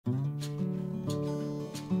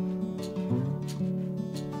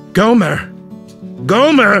Gomer!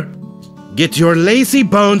 Gomer! Get your lazy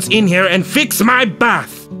bones in here and fix my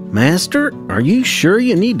bath! Master, are you sure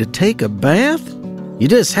you need to take a bath? You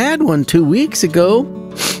just had one 2 weeks ago.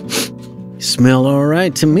 You smell all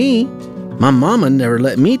right to me. My mama never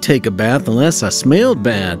let me take a bath unless I smelled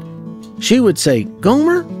bad. She would say,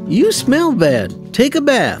 Gomer, you smell bad. Take a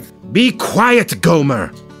bath. Be quiet,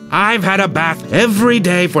 Gomer. I've had a bath every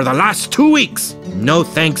day for the last 2 weeks. No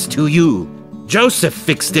thanks to you. Joseph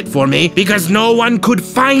fixed it for me because no one could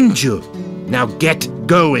find you. Now get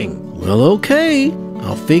going. Well, okay.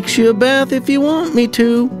 I'll fix you a bath if you want me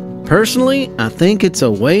to. Personally, I think it's a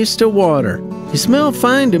waste of water. You smell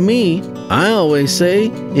fine to me. I always say,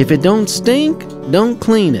 if it don't stink, don't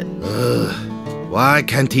clean it. Why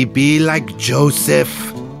can't he be like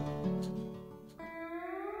Joseph?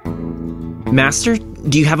 Master,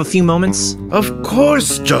 do you have a few moments? Of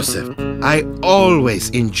course, Joseph. I always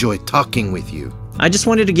enjoy talking with you. I just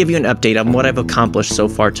wanted to give you an update on what I've accomplished so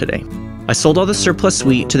far today. I sold all the surplus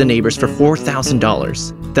wheat to the neighbors for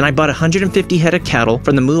 $4,000. Then I bought 150 head of cattle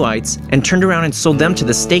from the Muites and turned around and sold them to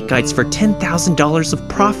the Stakites for $10,000 of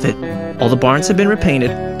profit. All the barns have been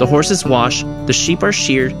repainted, the horses washed, the sheep are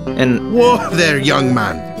sheared, and... Whoa there, young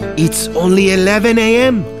man. It's only 11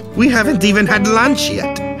 a.m. We haven't even had lunch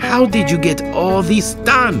yet. How did you get all this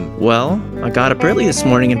done? Well, I got up early this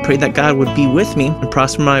morning and prayed that God would be with me and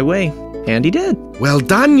prosper my way. And he did. Well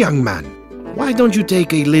done, young man. Why don't you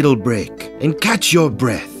take a little break and catch your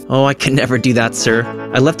breath? Oh, I can never do that, sir.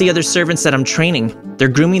 I left the other servants that I'm training. They're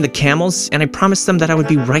grooming the camels, and I promised them that I would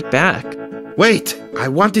be right back. Wait, I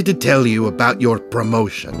wanted to tell you about your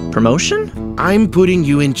promotion. Promotion? I'm putting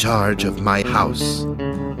you in charge of my house.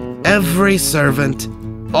 Every servant,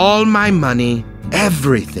 all my money,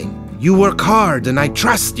 everything. You work hard and I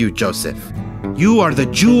trust you, Joseph. You are the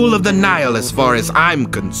jewel of the Nile as far as I'm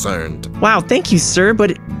concerned. Wow, thank you, sir,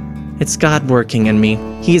 but it's God working in me.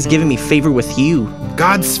 He has given me favor with you.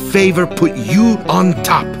 God's favor put you on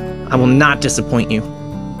top. I will not disappoint you.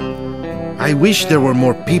 I wish there were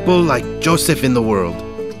more people like Joseph in the world.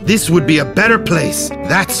 This would be a better place,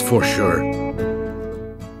 that's for sure.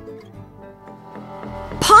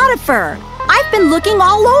 Potiphar, I've been looking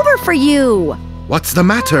all over for you. What's the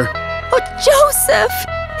matter? Oh, Joseph,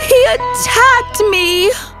 he attacked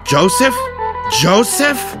me. Joseph?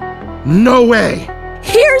 Joseph? No way.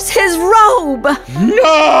 Here's his robe.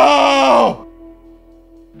 No!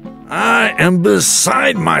 I am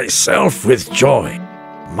beside myself with joy.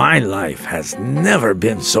 My life has never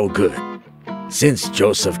been so good. Since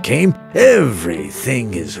Joseph came,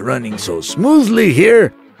 everything is running so smoothly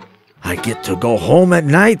here. I get to go home at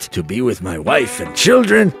night to be with my wife and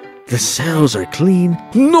children. The cells are clean,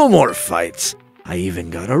 no more fights. I even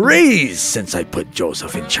got a raise since I put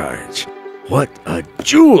Joseph in charge. What a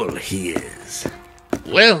jewel he is.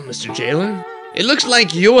 Well, Mr. Jailer, it looks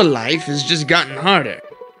like your life has just gotten harder.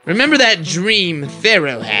 Remember that dream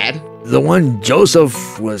Pharaoh had? The one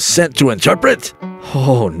Joseph was sent to interpret?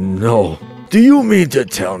 Oh no. Do you mean to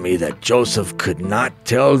tell me that Joseph could not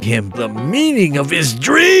tell him the meaning of his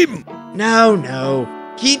dream? No.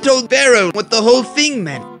 He told Pharaoh what the whole thing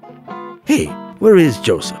meant. Hey, where is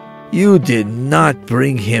Joseph? You did not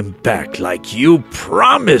bring him back like you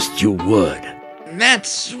promised you would.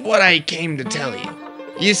 That's what I came to tell you.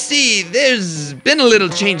 You see, there's been a little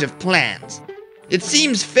change of plans. It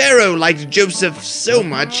seems Pharaoh liked Joseph so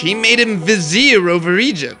much he made him vizier over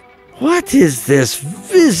Egypt. What is this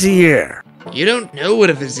vizier? You don't know what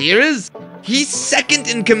a vizier is? He's second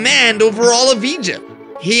in command over all of Egypt.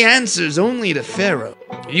 He answers only to Pharaoh.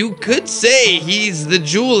 You could say he's the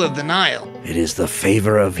jewel of the Nile. It is the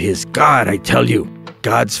favor of his God, I tell you.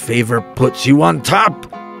 God's favor puts you on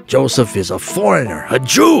top. Joseph is a foreigner, a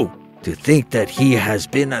Jew. To think that he has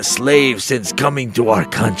been a slave since coming to our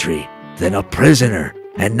country, then a prisoner,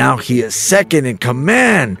 and now he is second in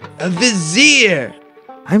command. A vizier!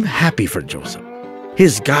 I'm happy for Joseph.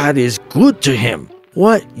 His God is good to him.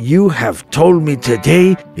 What you have told me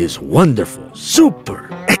today is wonderful, super,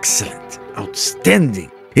 excellent, outstanding,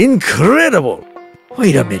 incredible.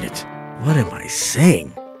 Wait a minute. What am I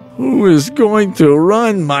saying? Who is going to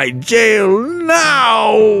run my jail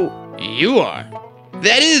now? You are.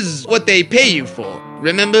 That is what they pay you for,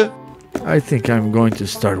 remember? I think I'm going to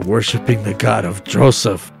start worshiping the God of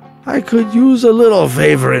Joseph. I could use a little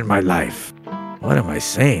favor in my life. What am I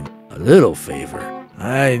saying? A little favor?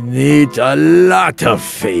 I need a lot of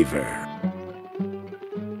favor.